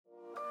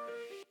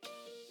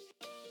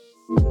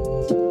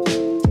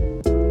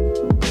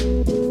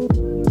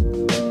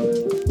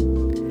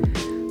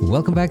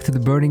Welcome back to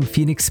the Burning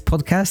Phoenix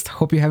podcast.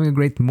 Hope you're having a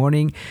great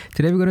morning.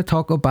 Today we're going to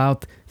talk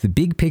about the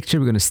big picture.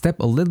 We're going to step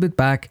a little bit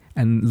back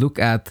and look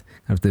at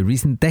the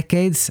recent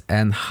decades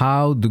and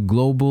how the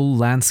global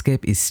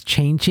landscape is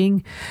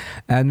changing.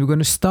 And we're going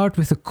to start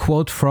with a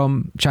quote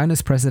from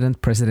China's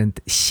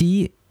President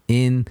Xi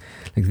in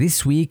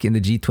this week in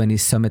the G20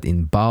 summit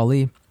in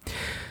Bali.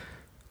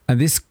 And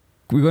this,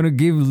 we're going to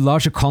give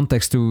larger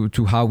context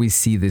to how we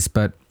see this.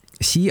 But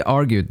Xi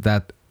argued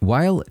that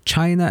while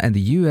China and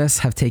the US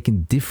have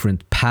taken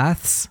different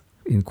paths,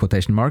 in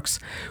quotation marks,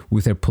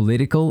 with their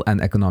political and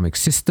economic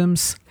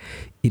systems,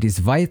 it is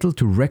vital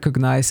to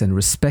recognize and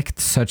respect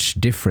such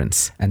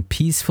difference and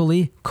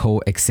peacefully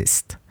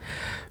coexist.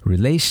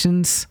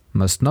 Relations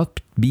must not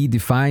be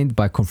defined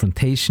by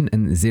confrontation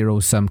and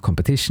zero-sum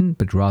competition,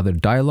 but rather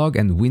dialogue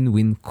and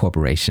win-win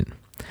cooperation.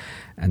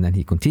 And then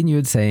he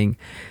continued saying,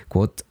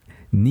 quote,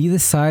 "Neither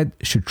side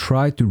should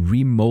try to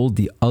remold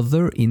the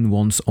other in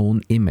one's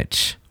own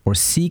image, or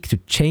seek to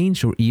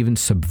change or even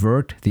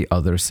subvert the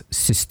other's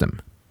system,"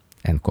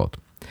 end quote.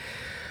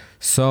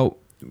 So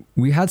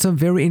we had some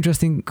very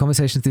interesting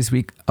conversations this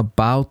week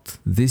about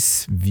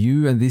this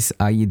view and this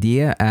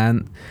idea,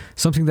 and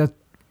something that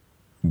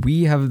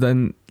we have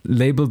then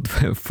labeled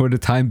for the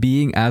time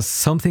being as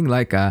something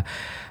like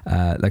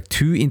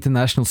two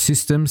international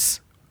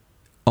systems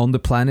on the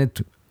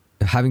planet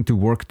having to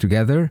work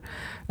together.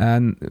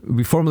 And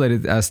we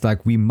formulated it as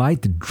we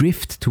might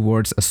drift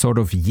towards a sort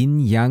of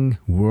Yin-Yang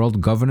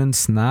World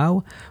Governance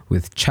now,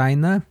 with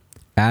China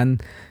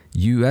and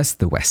US,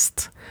 the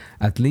West,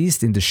 at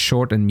least in the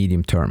short and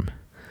medium term.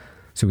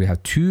 So we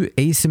have two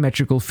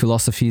asymmetrical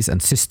philosophies and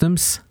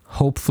systems,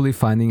 hopefully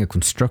finding a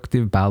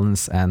constructive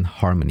balance and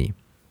harmony.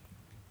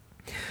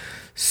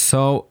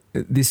 So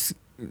this,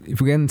 if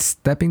again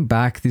stepping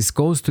back, this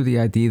goes to the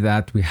idea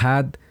that we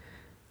had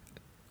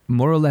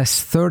more or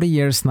less 30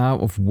 years now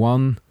of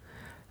one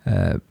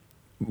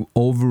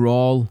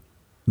overall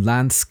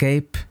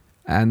landscape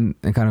and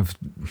kind of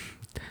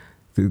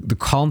the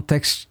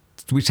context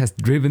which has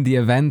driven the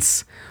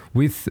events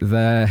with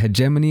the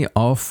hegemony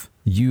of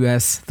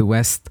US, the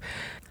West.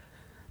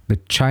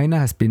 But China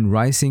has been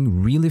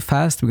rising really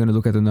fast. We're going to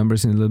look at the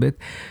numbers in a little bit.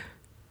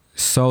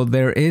 So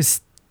there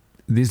is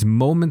this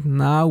moment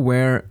now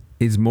where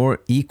it's more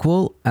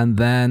equal, and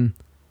then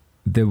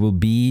there will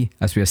be,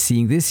 as we are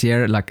seeing this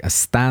year, a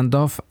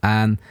standoff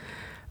and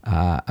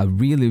a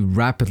really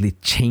rapidly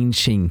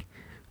changing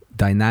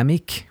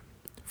dynamic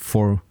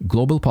for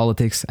global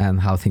politics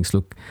and how things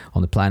look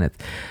on the planet.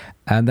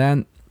 And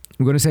then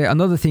we're going to say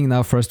another thing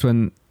now first,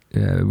 when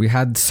we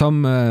had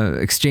some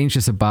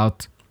exchanges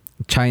about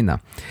China.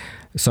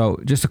 So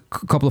just a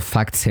couple of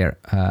facts here,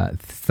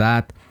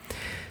 that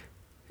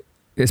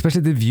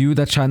especially the view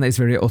that China is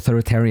very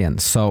authoritarian.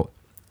 So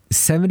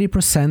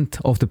 70%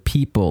 of the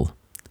people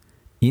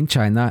in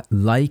China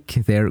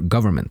like their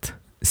government,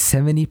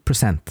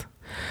 70%.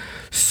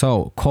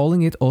 So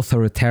calling it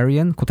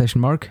authoritarian,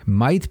 quotation mark,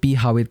 might be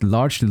how it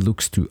largely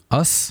looks to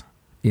us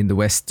in the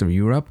West of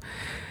Europe,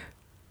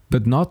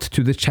 but not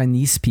to the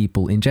Chinese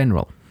people in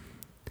general.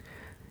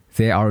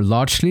 They are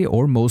largely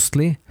or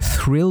mostly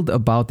thrilled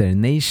about their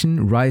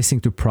nation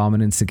rising to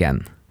prominence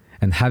again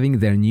and having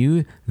their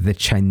new "the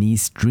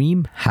Chinese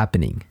dream"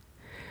 happening.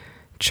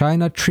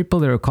 China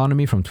tripled their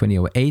economy from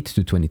 2008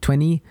 to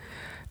 2020,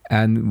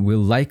 and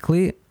will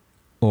likely,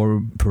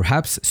 or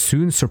perhaps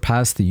soon,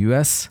 surpass the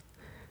US,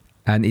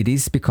 and it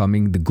is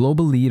becoming the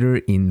global leader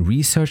in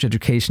research,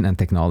 education, and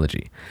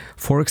technology.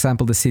 For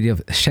example, the city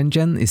of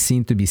Shenzhen is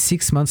seen to be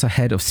 6 months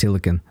ahead of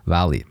Silicon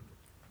Valley.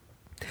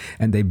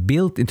 And they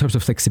built, in terms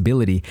of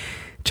flexibility,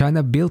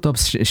 China built up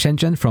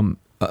Shenzhen from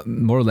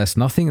more or less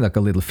nothing, like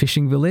a little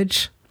fishing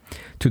village,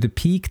 to the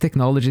peak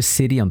technology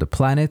city on the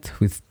planet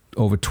with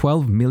over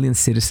 12 million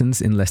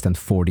citizens in less than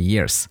 40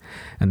 years.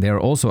 And they are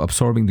also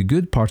absorbing the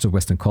good parts of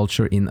Western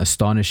culture in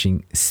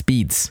astonishing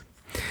speeds.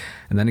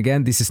 And then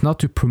again, this is not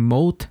to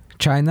promote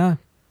China,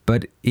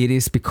 but it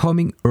is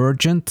becoming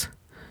urgent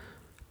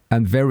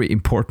and very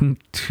important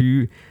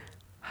to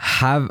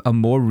have a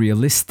more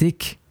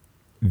realistic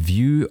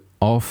view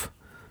of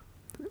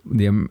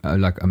the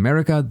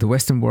America, the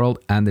Western world,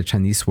 and the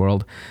Chinese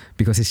world,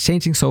 because it's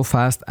changing so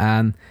fast,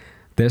 and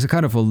there's a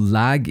kind of a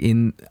lag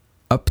in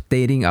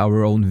updating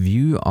our own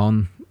view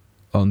on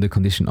the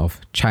condition of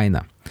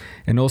China,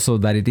 and also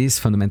that it is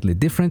fundamentally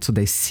different, so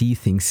they see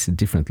things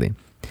differently.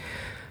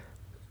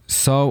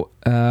 So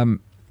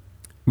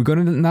we're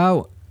going to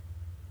now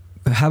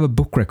have a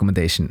book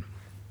recommendation.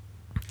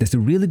 There's a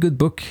really good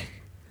book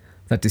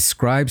that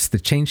describes the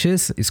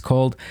changes. It's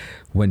called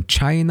 "When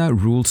China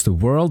Rules the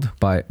World"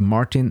 by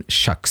Martin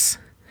Jacques.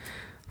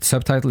 The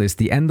subtitle is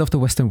 "The End of the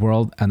Western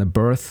World and the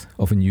Birth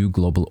of a New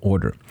Global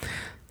Order."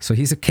 So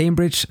he's a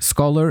Cambridge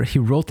scholar. He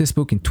wrote this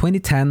book in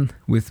 2010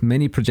 with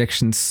many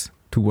projections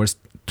towards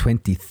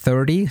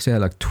 2030. So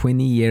he had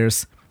 20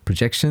 years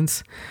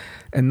projections.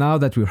 And now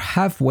that we're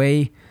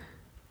halfway,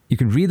 you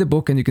can read the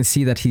book and you can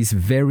see that he's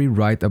very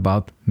right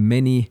about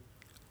many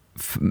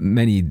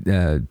many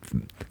kind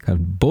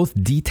of both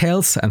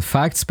details and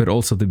facts, but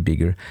also the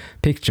bigger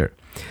picture.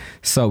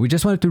 So we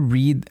just wanted to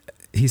read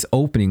his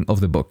opening of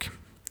the book.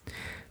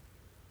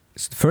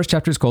 The first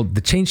chapter is called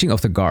The Changing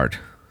of the Guard.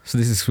 So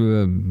this is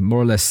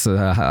more or less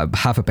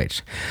half a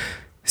page.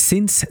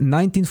 Since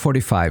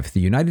 1945, the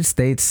United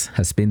States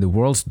has been the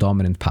world's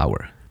dominant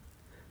power.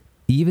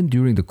 Even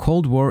during the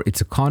Cold War,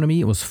 its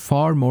economy was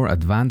far more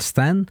advanced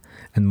than,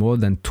 and more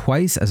than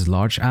twice as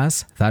large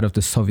as, that of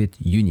the Soviet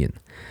Union,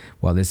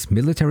 while its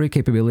military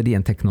capability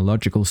and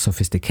technological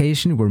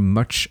sophistication were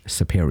much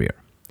superior.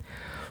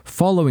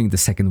 Following the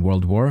Second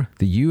World War,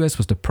 the US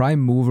was the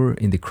prime mover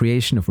in the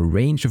creation of a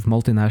range of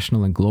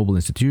multinational and global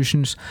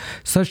institutions,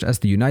 such as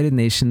the United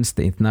Nations,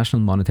 the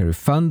International Monetary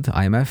Fund,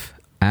 IMF,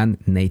 and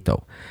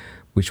NATO,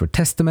 which were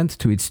testament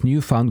to its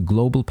newfound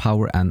global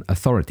power and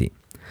authority.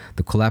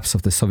 The collapse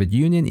of the Soviet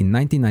Union in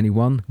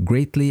 1991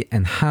 greatly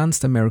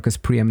enhanced America's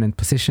preeminent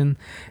position,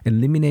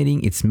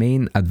 eliminating its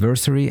main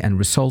adversary and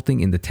resulting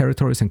in the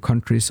territories and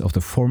countries of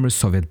the former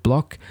Soviet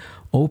bloc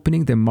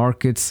opening their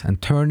markets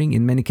and turning,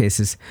 in many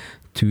cases,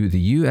 to the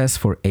US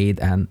for aid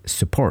and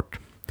support.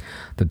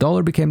 The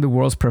dollar became the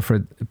world's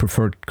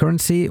preferred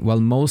currency, while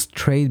most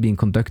trade being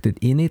conducted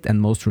in it and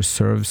most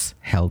reserves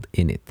held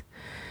in it.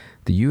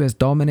 The US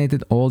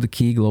dominated all the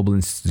key global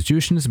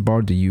institutions,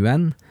 barred the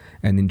UN,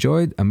 and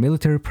enjoyed a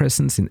military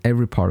presence in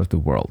every part of the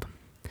world.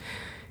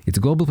 Its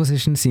global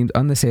position seemed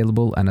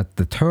unassailable, and at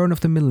the turn of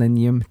the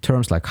millennium,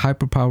 terms like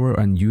hyperpower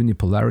and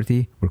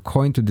unipolarity were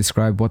coined to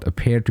describe what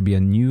appeared to be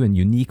a new and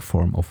unique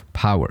form of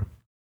power.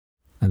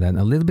 And then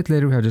a little bit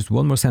later, we have just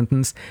one more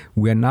sentence.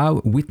 We are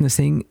now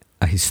witnessing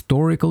a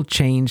historical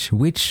change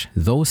which,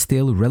 though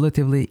still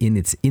relatively in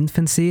its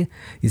infancy,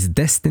 is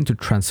destined to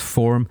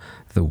transform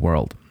the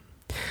world.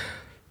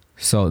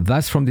 So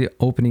that's from the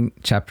opening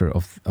chapter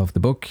of the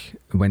book,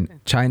 When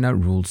China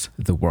Rules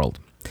the World.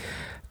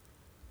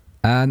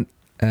 And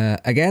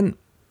again,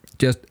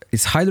 just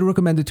it's highly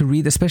recommended to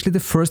read, especially the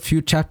first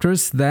few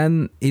chapters.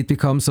 Then it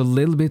becomes a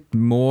little bit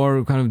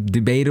more kind of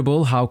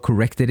debatable how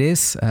correct it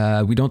is.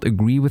 We don't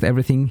agree with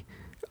everything,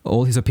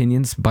 all his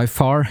opinions by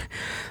far,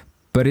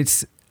 but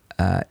it's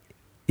a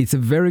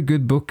very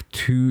good book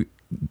to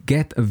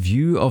get a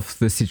view of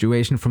the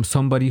situation from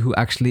somebody who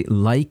actually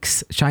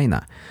likes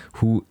China,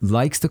 who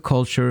likes the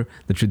culture,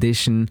 the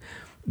tradition,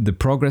 the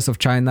progress of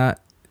China.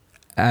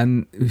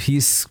 And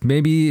he's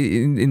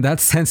maybe, in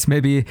that sense,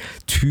 maybe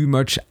too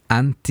much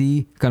kind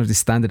of the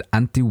standard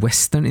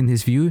anti-Western in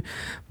his view,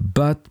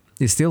 but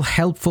it's still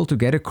helpful to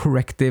get a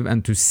corrective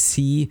and to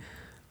see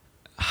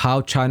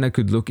how China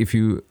could look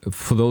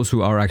for those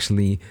who are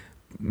actually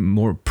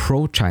more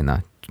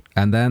pro-China.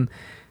 And then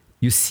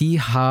you see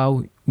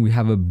how we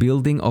have a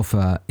building of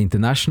an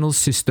international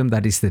system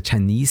that is the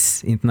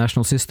Chinese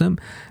international system,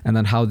 and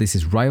then how this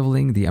is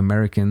rivaling the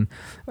American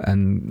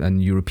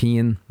and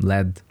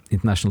European-led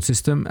international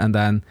system. And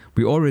then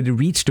we already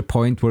reached a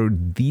point where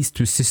these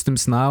two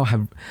systems now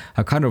have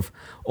kind of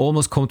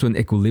almost come to an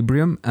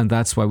equilibrium, and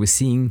that's why we're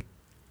seeing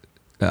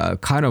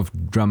kind of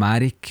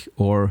dramatic,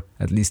 or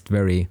at least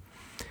very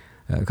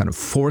kind of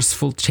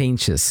forceful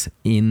changes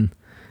in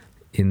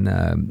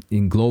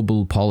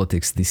global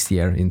politics this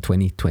year in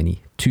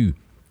 2022.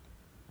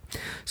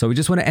 So we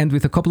just want to end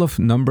with a couple of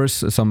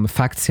numbers, some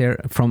facts here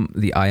from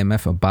the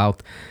IMF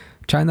about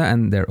China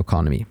and their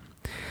economy.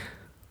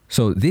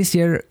 So this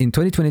year in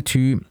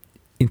 2022,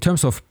 in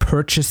terms of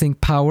purchasing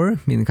power,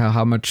 meaning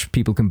how much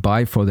people can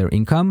buy for their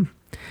income,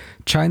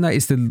 China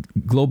is the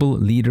global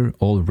leader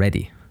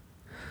already.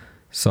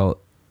 So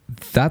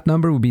that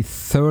number would be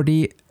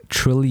 $30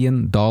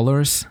 trillion,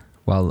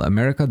 while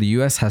America, the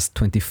US, has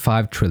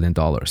 $25 trillion.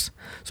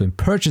 So in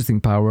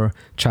purchasing power,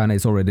 China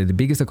is already the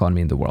biggest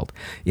economy in the world.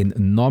 In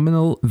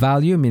nominal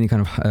value, meaning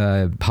kind of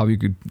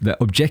the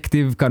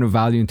objective kind of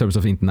value in terms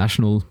of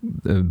international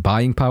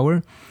buying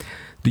power,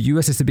 the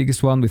US is the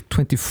biggest one with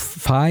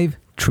 $25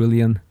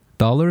 trillion,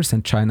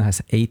 and China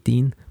has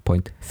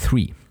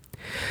 18.3.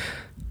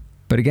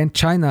 But again,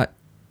 China,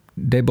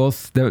 there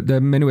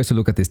are many ways to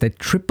look at this. They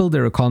tripled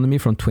their economy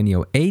from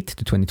 2008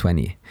 to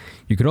 2020.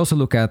 You could also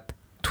look at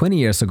 20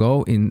 years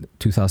ago, in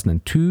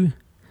 2002,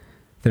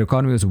 their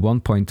economy was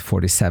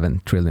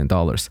 $1.47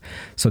 trillion.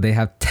 So they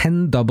have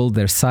doubled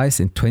their size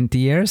in 20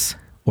 years.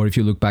 Or if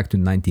you look back to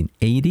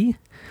 1980,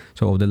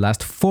 so over the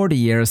last 40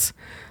 years,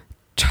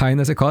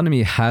 China's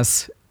economy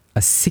has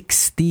a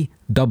 60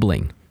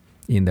 doubling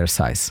in their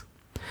size.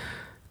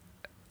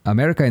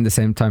 America, in the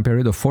same time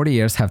period of 40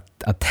 years, have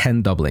a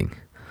 10 doubling.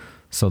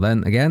 So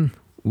then again,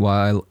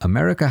 while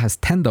America has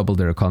 10 doubled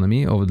their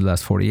economy over the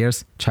last 40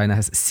 years, China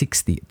has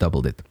 60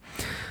 doubled it.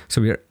 So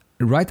we're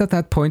right at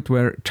that point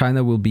where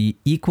China will be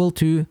equal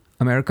to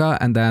America,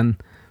 and then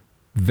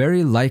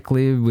very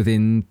likely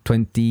within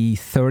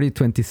 2030,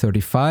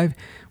 2035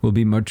 will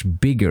be much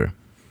bigger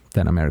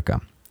than America.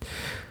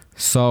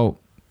 So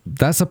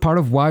that's a part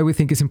of why we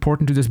think it's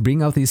important to just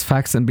bring out these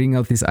facts and bring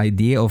out this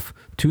idea of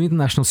two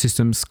international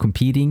systems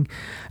competing.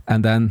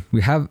 And then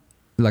we have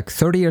like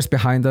 30 years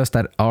behind us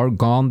that are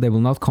gone. They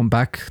will not come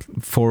back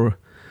for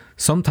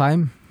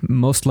sometime,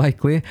 most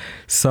likely.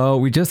 So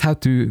we just have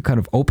to kind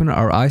of open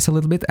our eyes a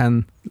little bit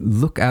and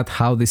look at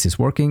how this is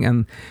working,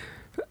 and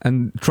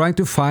trying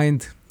to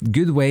find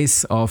good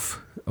ways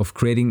of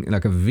creating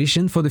like a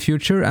vision for the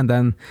future. And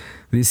then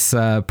this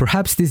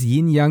perhaps this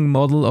yin-yang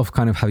model of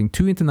kind of having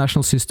two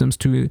international systems,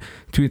 two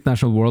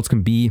international worlds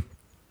can be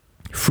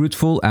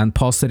fruitful and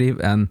positive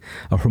and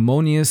a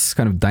harmonious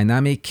kind of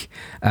dynamic,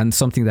 and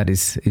something that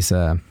is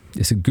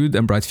a good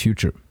and bright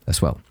future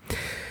as well.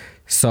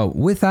 So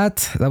with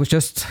that was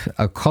just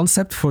a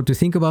concept to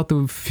think about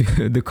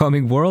the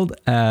coming world,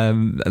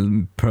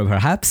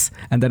 perhaps,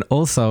 and then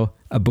also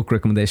a book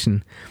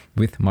recommendation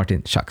with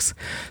Martin Jacques.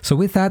 So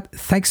with that,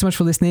 thanks so much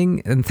for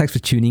listening, and thanks for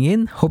tuning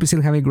in. Hope you're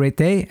still having a great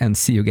day, and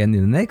see you again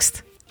in the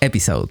next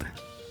episode.